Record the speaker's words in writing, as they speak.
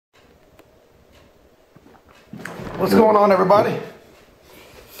What's going on, everybody?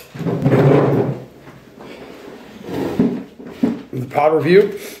 The pod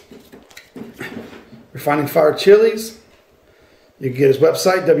review. Refining Fire Chiles. You can get his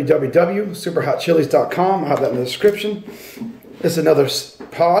website, www.superhotchiles.com. I'll have that in the description. This is another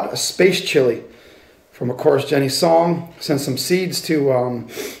pod, a space chili from, of course, Jenny Song. Sent some seeds to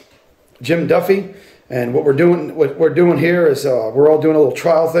Jim Duffy. And what we're doing here is we're all doing a little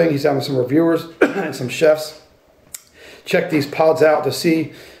trial thing. He's having some reviewers and some chefs check these pods out to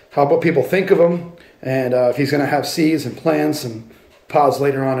see what people think of them, and if he's going to have seeds and plants and pods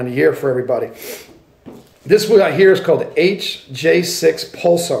later on in the year for everybody. This one I hear is called HJ6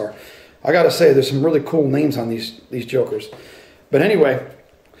 Pulsar. I got to say, there's some really cool names on these jokers. But anyway,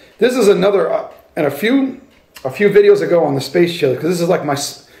 this is another and a few videos ago on the space chili, because this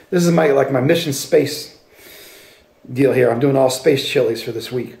is my mission space deal here. I'm doing all space chilies for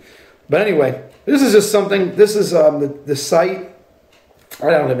this week. But anyway, this is just something. This is the site.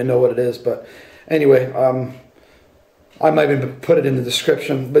 I don't even know what it is, but anyway, I might even put it in the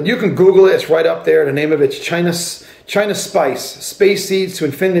description. But you can Google it. It's right up there. The name of it's China Spice, Space Seeds to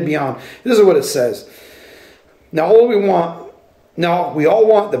Infinity and Beyond. This is what it says. Now, we all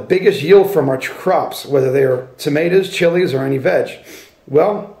want the biggest yield from our crops, whether they're tomatoes, chilies, or any veg.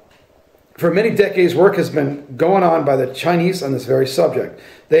 Well, for many decades, work has been going on by the Chinese on this very subject.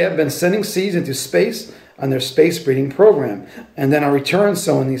 They have been sending seeds into space on their space breeding program, and then on return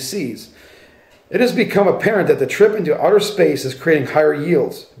sowing these seeds. It has become apparent that the trip into outer space is creating higher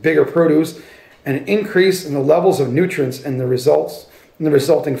yields, bigger produce, and an increase in the levels of nutrients in the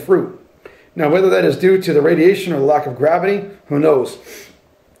resulting fruit. Now, whether that is due to the radiation or the lack of gravity, who knows?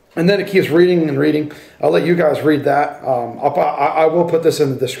 And then it keeps reading and reading. I'll let you guys read that. I will put this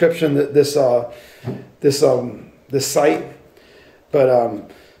in the description. This site.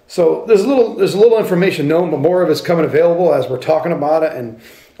 But so there's a little information known, but more of it's coming available as we're talking about it. And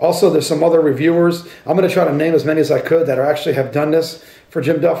also there's some other reviewers. I'm going to try to name as many as I could that actually have done this for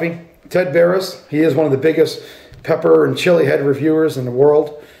Jim Duffy. Ted Barris. He is one of the biggest pepper and chili head reviewers in the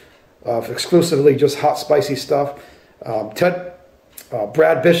world, exclusively just hot, spicy stuff.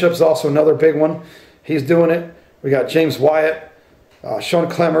 Brad Bishop's also another big one. He's doing it. We got James Wyatt, Sean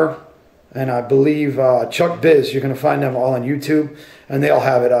Clemmer, and I believe Chuck Biz. You're going to find them all on YouTube, and they all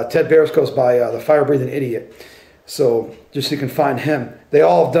have it. Ted Barris goes by the Fire Breathing Idiot. So just so you can find him. They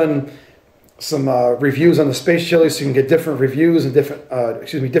all have done some reviews on the space chili, so you can get different reviews and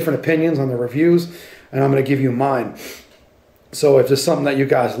different opinions on the reviews. And I'm going to give you mine. So if there's something that you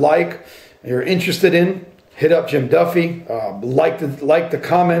guys like, you're interested in, hit up Jim Duffy, like the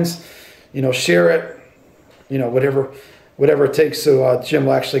comments, share it, whatever it takes so Jim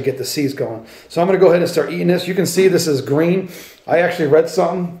will actually get the seeds going. So I'm going to go ahead and start eating this. You can see this is green. I actually read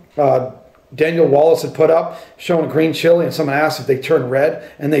something Daniel Wallace had put up showing green chili, and someone asked if they turn red,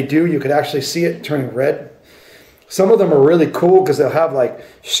 and they do. You could actually see it turning red. Some of them are really cool because they'll have like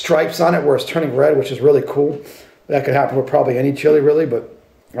stripes on it where it's turning red, which is really cool. That could happen with probably any chili really, but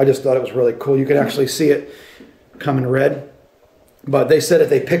I just thought it was really cool. You can actually see it coming red. But they said if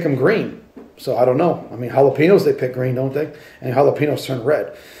they pick them green. So I don't know. I mean, jalapenos, they pick green, don't they? And jalapenos turn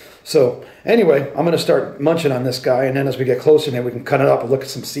red. So anyway, I'm going to start munching on this guy. And then as we get closer, then we can cut it up and look at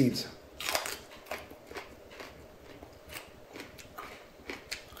some seeds.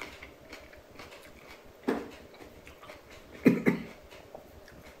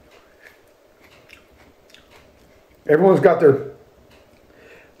 Everyone's got their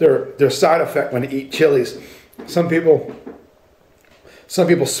side effect when they eat chilies. Some people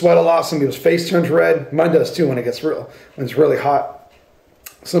sweat a lot. Some people's face turns red. Mine does too when it's really hot.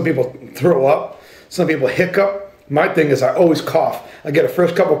 Some people throw up. Some people hiccup. My thing is I always cough. I get a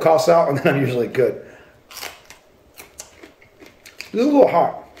first couple coughs out and then I'm usually good. This is a little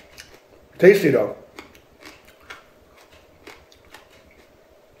hot. Tasty though.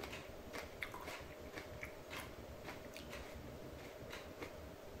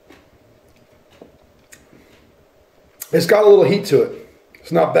 It's got a little heat to it.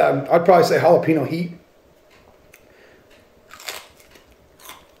 It's not bad. I'd probably say jalapeno heat.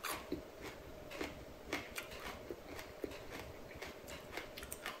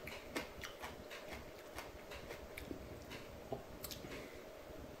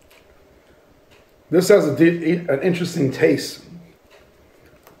 This has an interesting taste.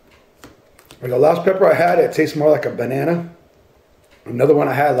 Like the last pepper I had, it tastes more like a banana. Another one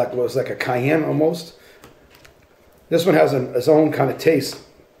I had was like a cayenne almost. This one has its own kind of taste.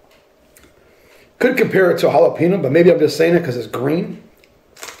 Could compare it to a jalapeno, but maybe I'm just saying it because it's green.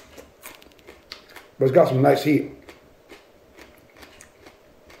 But it's got some nice heat.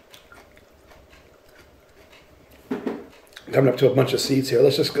 Coming up to a bunch of seeds here.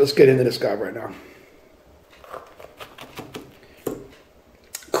 Let's get into this guy right now.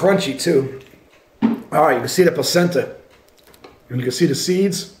 Crunchy too. All right, you can see the placenta, and you can see the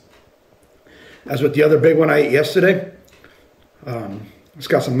seeds. As with the other big one I ate yesterday, it's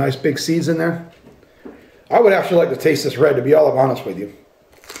got some nice big seeds in there. I would actually like to taste this red, to be all honest with you.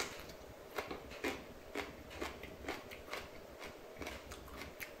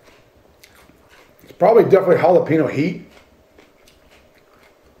 It's probably definitely jalapeno heat.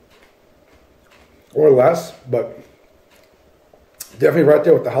 Or less, but definitely right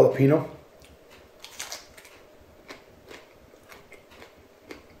there with the jalapeno.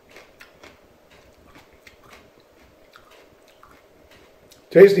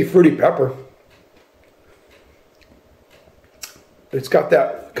 Tasty fruity pepper. It's got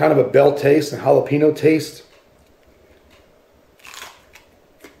that kind of a bell taste and jalapeno taste.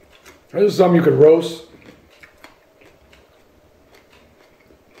 This is something you could roast.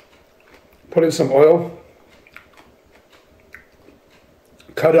 Put in some oil.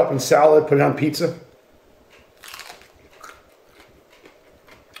 Cut it up in salad. Put it on pizza.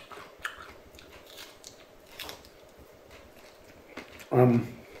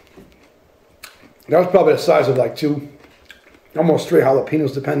 That was probably the size of like almost 3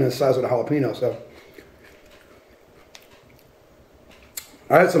 jalapenos, depending on the size of the jalapeno. So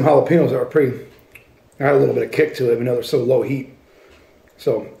I had some jalapenos that were I had a little bit of kick to it, even though they're so low heat.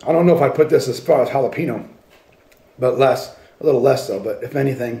 So I don't know if I put this as far as jalapeno, but a little less so. But if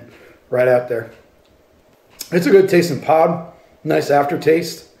anything, right out there. It's a good tasting pod. Nice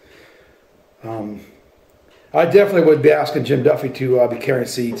aftertaste. I definitely would be asking Jim Duffy to be carrying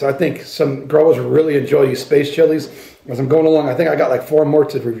seeds. I think some growers will really enjoy these space chilies. As I'm going along, I think I got like 4 more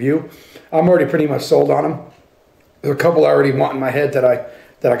to review. I'm already pretty much sold on them. There's a couple I already want in my head that I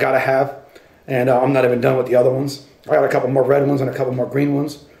gotta have, and I'm not even done with the other ones. I got a couple more red ones and a couple more green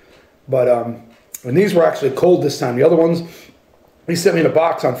ones, but and these were actually cold this time. The other ones, he sent me in a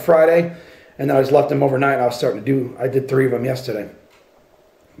box on Friday, and then I just left them overnight. And I did 3 of them yesterday,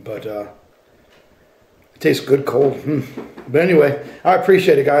 but. Tastes good cold. But anyway, I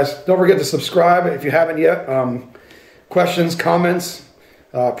appreciate it, guys. Don't forget to subscribe if you haven't yet. Questions, comments,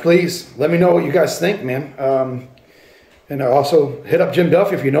 please let me know what you guys think, man. And also hit up Jim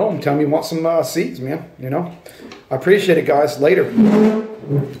Duffy if you know him. Tell me you want some seeds, man. You know, I appreciate it, guys. Later.